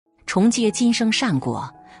重结今生善果，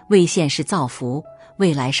为现世造福，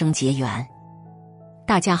为来生结缘。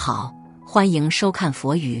大家好，欢迎收看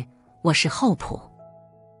佛语，我是厚朴。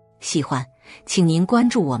喜欢请您关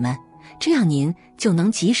注我们，这样您就能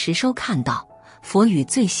及时收看到佛语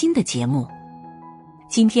最新的节目。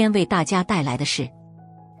今天为大家带来的是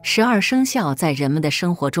12生肖在人们的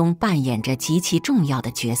生活中扮演着极其重要的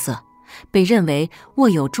角色，被认为握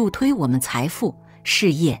有助推我们财富、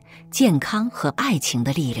事业、健康和爱情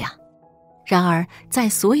的力量。然而，在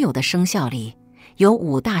所有的生肖里，有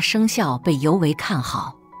5大生肖被尤为看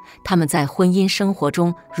好，他们在婚姻生活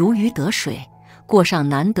中如鱼得水，过上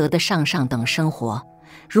难得的上上等生活。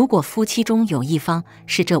如果夫妻中有一方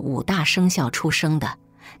是这5大生肖出生的，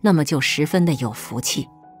那么就十分的有福气。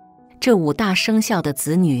这5大生肖的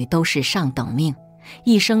子女都是上等命，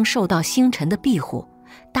一生受到星辰的庇护，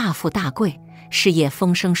大富大贵，事业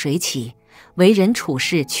风生水起，为人处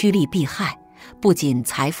事趋利避害，不仅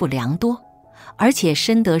财富良多，而且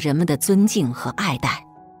深得人们的尊敬和爱戴。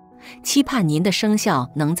期盼您的生肖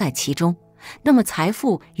能在其中，那么财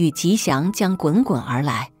富与吉祥将滚滚而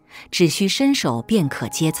来，只需伸手便可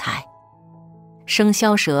接财。生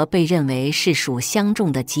肖蛇被认为是属相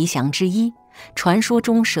中的吉祥之一，传说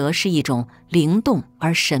中蛇是一种灵动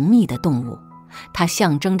而神秘的动物，它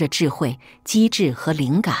象征着智慧、机智和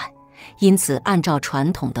灵感，因此按照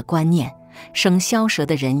传统的观念，生肖蛇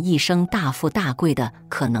的人一生大富大贵的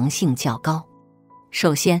可能性较高。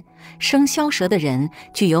首先，生肖蛇的人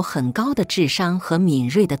具有很高的智商和敏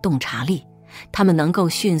锐的洞察力，他们能够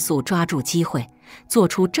迅速抓住机会，做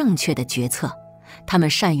出正确的决策。他们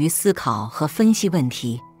善于思考和分析问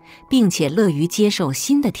题，并且乐于接受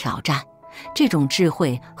新的挑战。这种智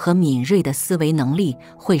慧和敏锐的思维能力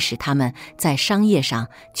会使他们在商业上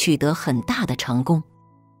取得很大的成功。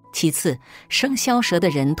其次，生肖蛇的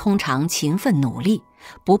人通常勤奋努力，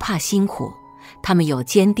不怕辛苦，他们有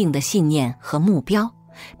坚定的信念和目标，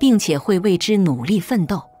并且会为之努力奋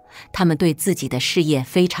斗。他们对自己的事业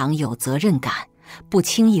非常有责任感，不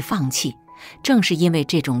轻易放弃。正是因为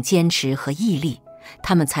这种坚持和毅力，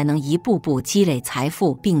他们才能一步步积累财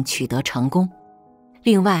富并取得成功。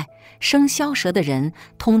另外，生肖蛇的人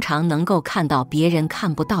通常能够看到别人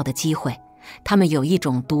看不到的机会，他们有一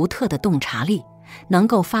种独特的洞察力，能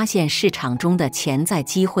够发现市场中的潜在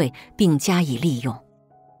机会并加以利用。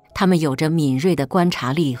他们有着敏锐的观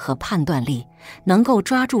察力和判断力，能够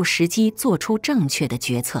抓住时机做出正确的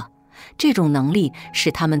决策。这种能力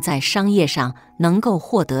使他们在商业上能够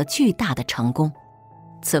获得巨大的成功。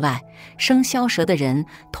此外，生肖蛇的人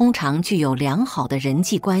通常具有良好的人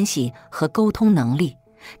际关系和沟通能力，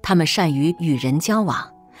他们善于与人交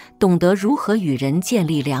往，懂得如何与人建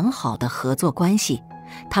立良好的合作关系。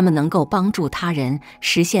他们能够帮助他人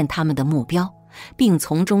实现他们的目标，并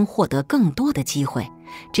从中获得更多的机会。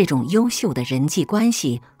这种优秀的人际关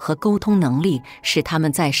系和沟通能力使他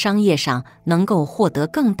们在商业上能够获得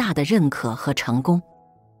更大的认可和成功。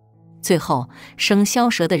最后，生肖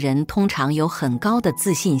蛇的人通常有很高的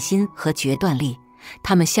自信心和决断力，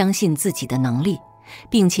他们相信自己的能力，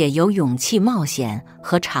并且有勇气冒险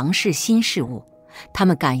和尝试新事物。他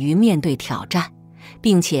们敢于面对挑战，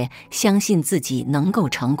并且相信自己能够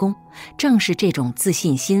成功。正是这种自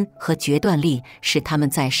信心和决断力，使他们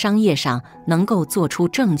在商业上能够做出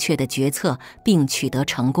正确的决策并取得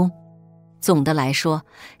成功。总的来说，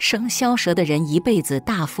生肖蛇的人一辈子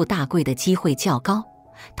大富大贵的机会较高。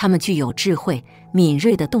他们具有智慧、敏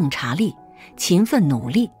锐的洞察力、勤奋努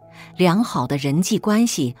力、良好的人际关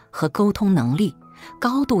系和沟通能力、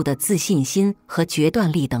高度的自信心和决断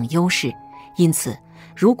力等优势。因此，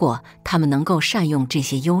如果他们能够善用这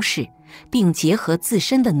些优势，并结合自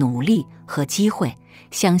身的努力和机会，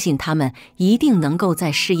相信他们一定能够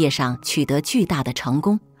在事业上取得巨大的成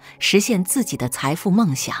功，实现自己的财富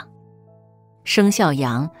梦想。生肖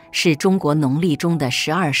羊是中国农历中的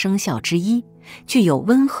12生肖之一，具有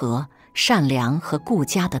温和、善良和顾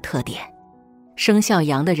家的特点。生肖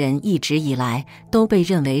羊的人一直以来都被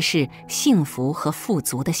认为是幸福和富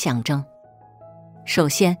足的象征。首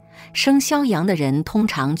先，生肖羊的人通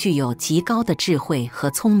常具有极高的智慧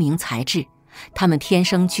和聪明才智，他们天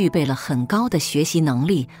生具备了很高的学习能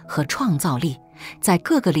力和创造力，在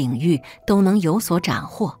各个领域都能有所斩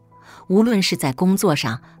获。无论是在工作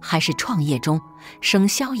上还是创业中，生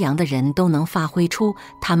肖羊的人都能发挥出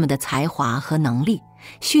他们的才华和能力，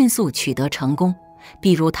迅速取得成功。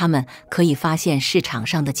比如，他们可以发现市场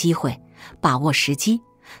上的机会，把握时机，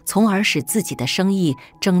从而使自己的生意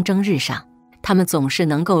蒸蒸日上。他们总是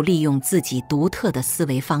能够利用自己独特的思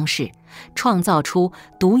维方式，创造出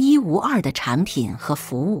独一无二的产品和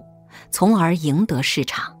服务，从而赢得市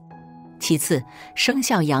场。其次，生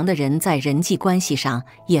肖羊的人在人际关系上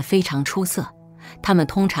也非常出色，他们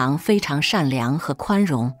通常非常善良和宽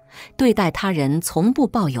容，对待他人从不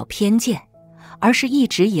抱有偏见，而是一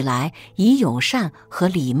直以来以友善和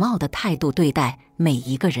礼貌的态度对待每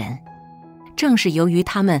一个人。正是由于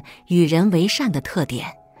他们与人为善的特点，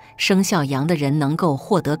生肖羊的人能够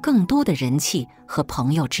获得更多的人气和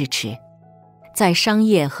朋友支持。在商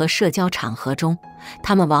业和社交场合中，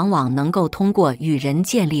他们往往能够通过与人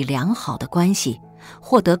建立良好的关系，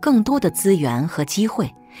获得更多的资源和机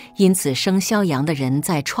会。因此，生肖羊的人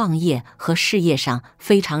在创业和事业上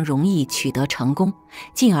非常容易取得成功，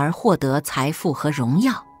进而获得财富和荣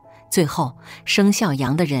耀。最后，生肖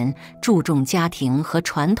羊的人注重家庭和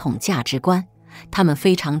传统价值观，他们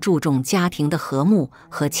非常注重家庭的和睦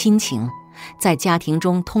和亲情，在家庭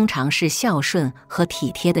中通常是孝顺和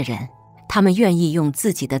体贴的人。他们愿意用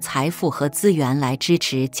自己的财富和资源来支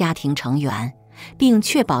持家庭成员，并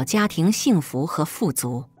确保家庭幸福和富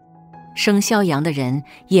足。生肖羊的人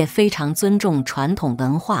也非常尊重传统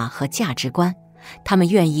文化和价值观，他们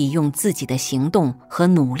愿意用自己的行动和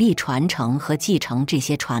努力传承和继承这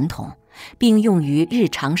些传统，并用于日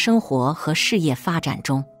常生活和事业发展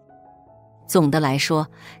中。总的来说，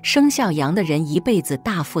生肖羊的人一辈子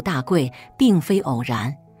大富大贵并非偶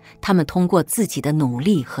然，他们通过自己的努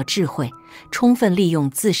力和智慧，充分利用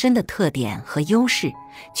自身的特点和优势，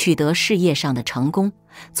取得事业上的成功，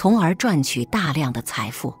从而赚取大量的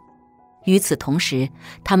财富。与此同时，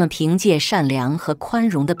他们凭借善良和宽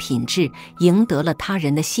容的品质，赢得了他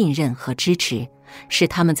人的信任和支持，使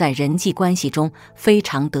他们在人际关系中非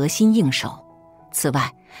常得心应手。此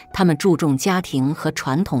外，他们注重家庭和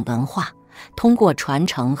传统文化，通过传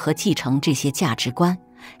承和继承这些价值观，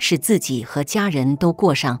使自己和家人都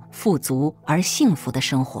过上富足而幸福的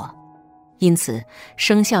生活。因此，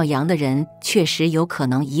生肖羊的人确实有可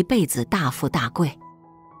能一辈子大富大贵。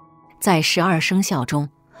在12生肖中，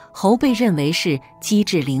猴被认为是机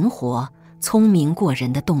智灵活、聪明过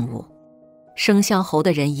人的动物。生肖猴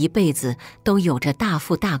的人一辈子都有着大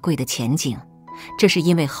富大贵的前景，这是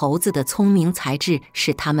因为猴子的聪明才智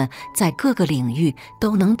使他们在各个领域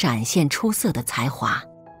都能展现出色的才华。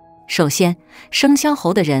首先，生肖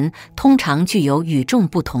猴的人通常具有与众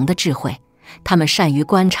不同的智慧，他们善于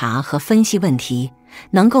观察和分析问题，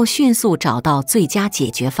能够迅速找到最佳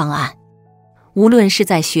解决方案。无论是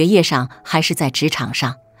在学业上还是在职场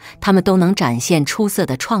上，他们都能展现出色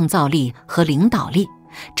的创造力和领导力。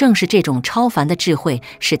正是这种超凡的智慧，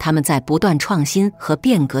使他们在不断创新和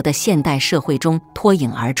变革的现代社会中脱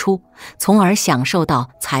颖而出，从而享受到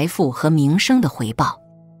财富和名声的回报。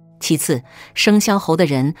其次，生肖猴的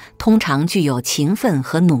人通常具有勤奋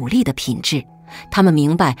和努力的品质，他们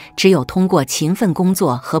明白只有通过勤奋工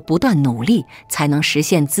作和不断努力，才能实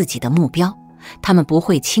现自己的目标。他们不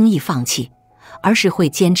会轻易放弃，而是会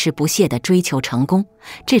坚持不懈地追求成功。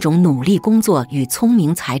这种努力工作与聪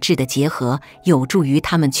明才智的结合，有助于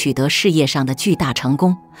他们取得事业上的巨大成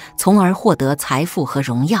功，从而获得财富和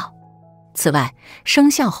荣耀。此外，生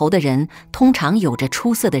肖猴的人通常有着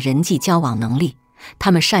出色的人际交往能力，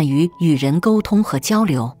他们善于与人沟通和交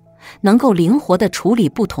流，能够灵活地处理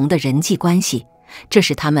不同的人际关系，这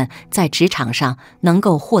使他们在职场上能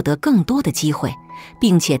够获得更多的机会，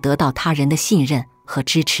并且得到他人的信任和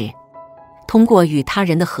支持。通过与他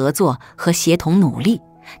人的合作和协同努力，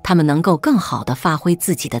他们能够更好地发挥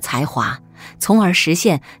自己的才华，从而实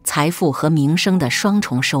现财富和名声的双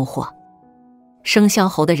重收获。生肖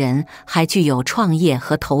猴的人还具有创业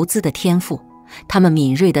和投资的天赋，他们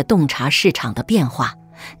敏锐地洞察市场的变化，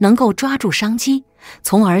能够抓住商机，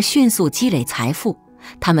从而迅速积累财富。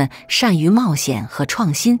他们善于冒险和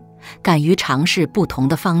创新，敢于尝试不同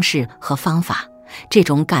的方式和方法。这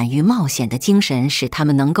种敢于冒险的精神使他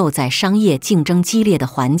们能够在商业竞争激烈的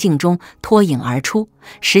环境中脱颖而出，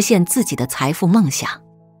实现自己的财富梦想。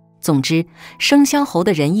总之，生肖猴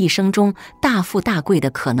的人一生中大富大贵的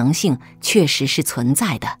可能性确实是存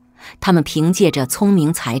在的。他们凭借着聪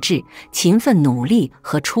明才智、勤奋努力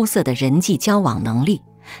和出色的人际交往能力，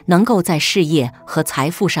能够在事业和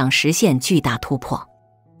财富上实现巨大突破。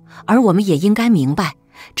而我们也应该明白，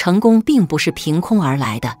成功并不是凭空而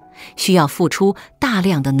来的，需要付出大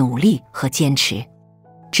量的努力和坚持。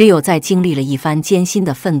只有在经历了一番艰辛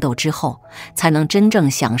的奋斗之后，才能真正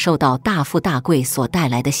享受到大富大贵所带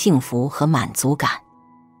来的幸福和满足感。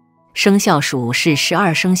生肖鼠是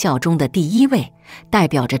12生肖中的第一位，代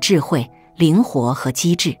表着智慧、灵活和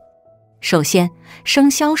机智。首先，生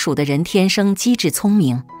肖鼠的人天生机智聪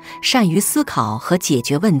明，善于思考和解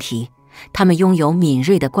决问题，他们拥有敏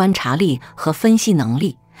锐的观察力和分析能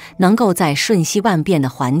力，能够在瞬息万变的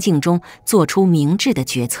环境中做出明智的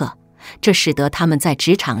决策，这使得他们在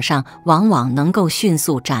职场上往往能够迅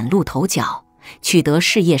速崭露头角，取得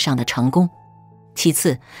事业上的成功。其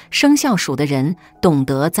次，生肖鼠的人懂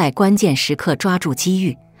得在关键时刻抓住机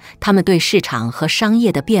遇，他们对市场和商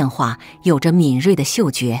业的变化有着敏锐的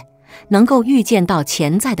嗅觉，能够预见到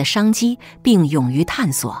潜在的商机并勇于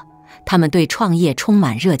探索。他们对创业充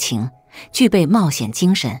满热情，具备冒险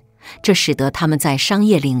精神，这使得他们在商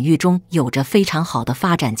业领域中有着非常好的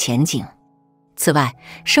发展前景。此外，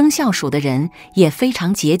生肖鼠的人也非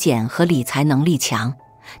常节俭和理财能力强，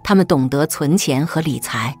他们懂得存钱和理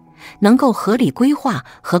财，能够合理规划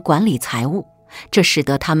和管理财务，这使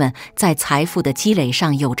得他们在财富的积累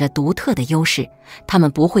上有着独特的优势。他们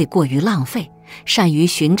不会过于浪费，善于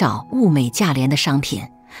寻找物美价廉的商品，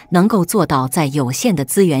能够做到在有限的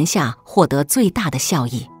资源下获得最大的效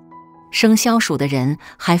益。生肖鼠的人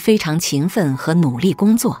还非常勤奋和努力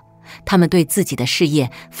工作，他们对自己的事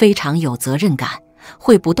业非常有责任感，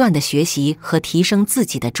会不断地学习和提升自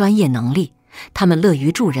己的专业能力。他们乐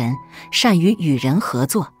于助人，善于与人合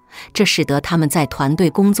作，这使得他们在团队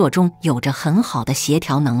工作中有着很好的协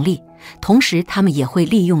调能力。同时，他们也会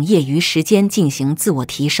利用业余时间进行自我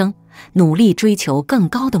提升，努力追求更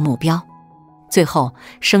高的目标。最后，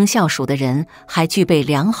生肖鼠的人还具备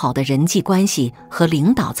良好的人际关系和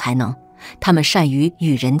领导才能，他们善于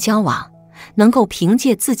与人交往，能够凭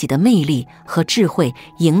借自己的魅力和智慧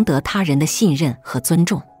赢得他人的信任和尊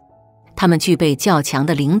重。他们具备较强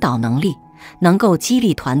的领导能力，能够激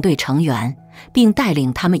励团队成员，并带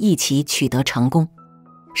领他们一起取得成功。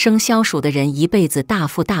生肖鼠的人一辈子大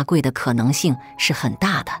富大贵的可能性是很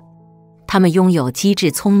大的。他们拥有机智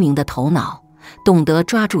聪明的头脑，懂得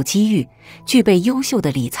抓住机遇，具备优秀的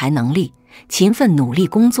理财能力，勤奋努力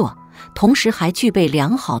工作，同时还具备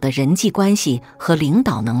良好的人际关系和领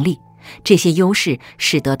导能力。这些优势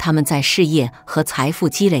使得他们在事业和财富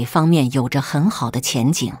积累方面有着很好的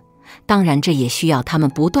前景。当然，这也需要他们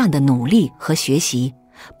不断的努力和学习，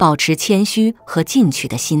保持谦虚和进取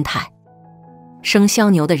的心态。生肖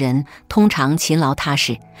牛的人通常勤劳踏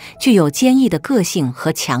实，具有坚毅的个性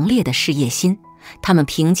和强烈的事业心。他们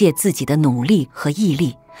凭借自己的努力和毅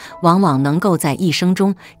力，往往能够在一生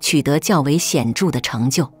中取得较为显著的成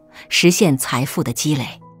就，实现财富的积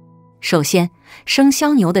累。首先，生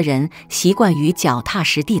肖牛的人习惯于脚踏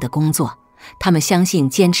实地的工作，他们相信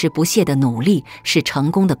坚持不懈的努力是成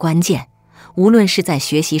功的关键。无论是在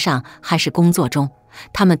学习上还是工作中，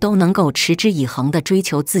他们都能够持之以恒地追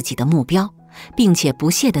求自己的目标，并且不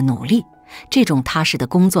懈地努力。这种踏实的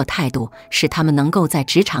工作态度使他们能够在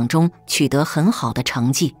职场中取得很好的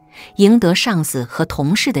成绩，赢得上司和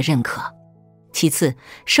同事的认可。其次，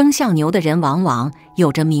生肖牛的人往往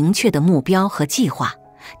有着明确的目标和计划，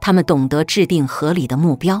他们懂得制定合理的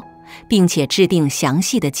目标，并且制定详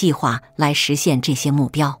细的计划来实现这些目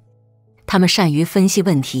标。他们善于分析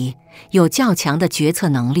问题，有较强的决策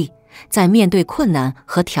能力，在面对困难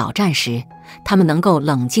和挑战时，他们能够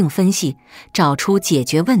冷静分析，找出解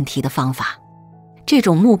决问题的方法。这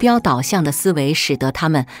种目标导向的思维使得他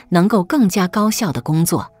们能够更加高效地工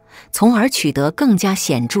作，从而取得更加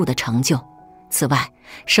显著的成就。此外，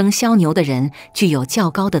生肖牛的人具有较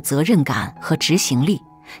高的责任感和执行力，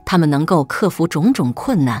他们能够克服种种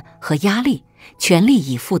困难和压力，全力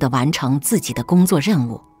以赴地完成自己的工作任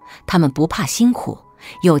务。他们不怕辛苦，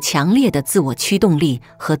有强烈的自我驱动力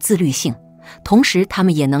和自律性，同时他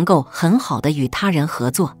们也能够很好地与他人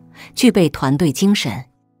合作，具备团队精神。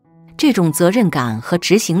这种责任感和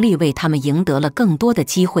执行力为他们赢得了更多的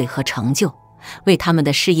机会和成就，为他们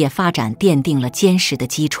的事业发展奠定了坚实的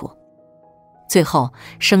基础。最后，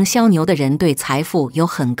生肖牛的人对财富有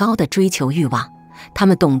很高的追求欲望，他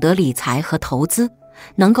们懂得理财和投资，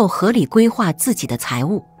能够合理规划自己的财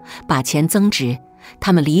务，把钱增值。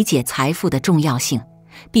他们理解财富的重要性，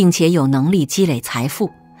并且有能力积累财富。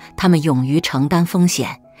他们勇于承担风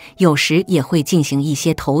险，有时也会进行一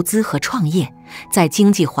些投资和创业。在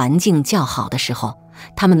经济环境较好的时候，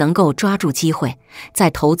他们能够抓住机会，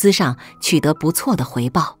在投资上取得不错的回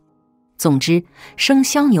报。总之，生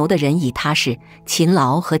肖牛的人以踏实、勤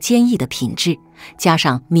劳和坚毅的品质，加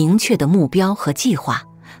上明确的目标和计划，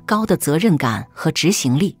高的责任感和执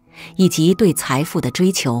行力，以及对财富的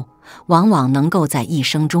追求，往往能够在一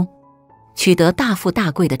生中取得大富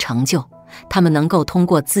大贵的成就。他们能够通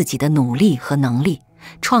过自己的努力和能力，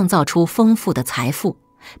创造出丰富的财富，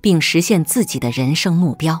并实现自己的人生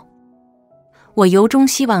目标。我由衷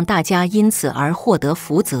希望大家因此而获得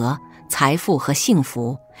福泽、财富和幸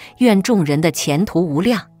福。愿众人的前途无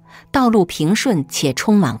量，道路平顺且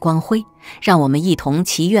充满光辉。让我们一同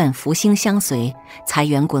祈愿福星相随，财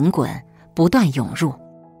源滚滚，不断涌入。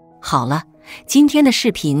好了，今天的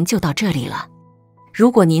视频就到这里了。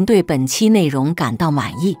如果您对本期内容感到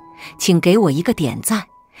满意，请给我一个点赞，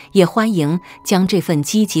也欢迎将这份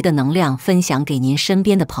积极的能量分享给您身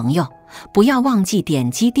边的朋友，不要忘记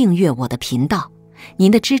点击订阅我的频道。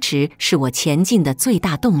您的支持是我前进的最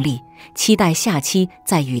大动力，期待下期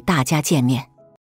再与大家见面。